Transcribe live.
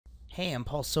Hey, I'm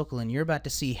Paul Sokol, and you're about to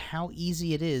see how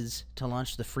easy it is to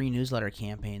launch the free newsletter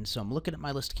campaign. So I'm looking at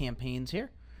my list of campaigns here.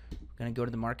 We're going to go to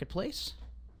the marketplace,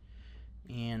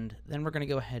 and then we're going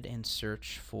to go ahead and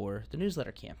search for the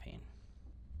newsletter campaign.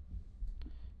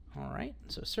 All right,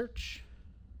 so search.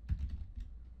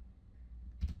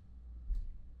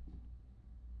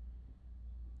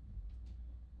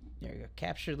 There you go.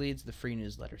 Capture leads, the free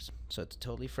newsletters. So it's a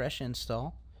totally fresh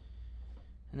install.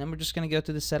 And then we're just going to go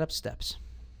through the setup steps.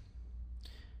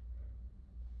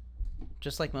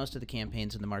 Just like most of the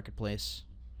campaigns in the marketplace.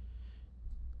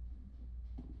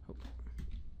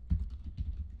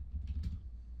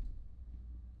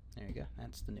 There you go.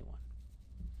 That's the new one.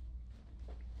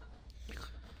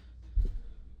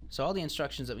 So all the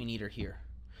instructions that we need are here.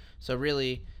 So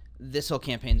really, this whole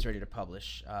campaign is ready to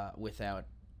publish without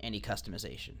any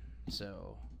customization.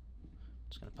 So I'm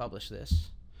just going to publish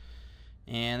this.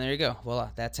 And there you go.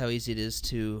 Voila. That's how easy it is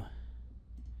to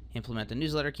implement the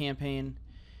newsletter campaign.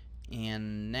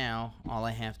 And now all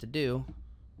I have to do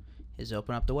is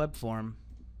open up the web form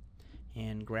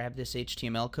and grab this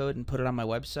HTML code and put it on my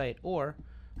website, or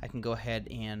I can go ahead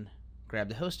and grab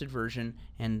the hosted version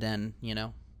and then,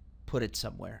 put it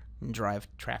somewhere and drive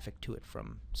traffic to it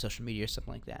from social media or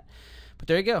something like that. But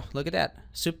there you go. Look at that.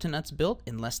 Soup to nuts built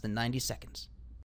in less than 90 seconds.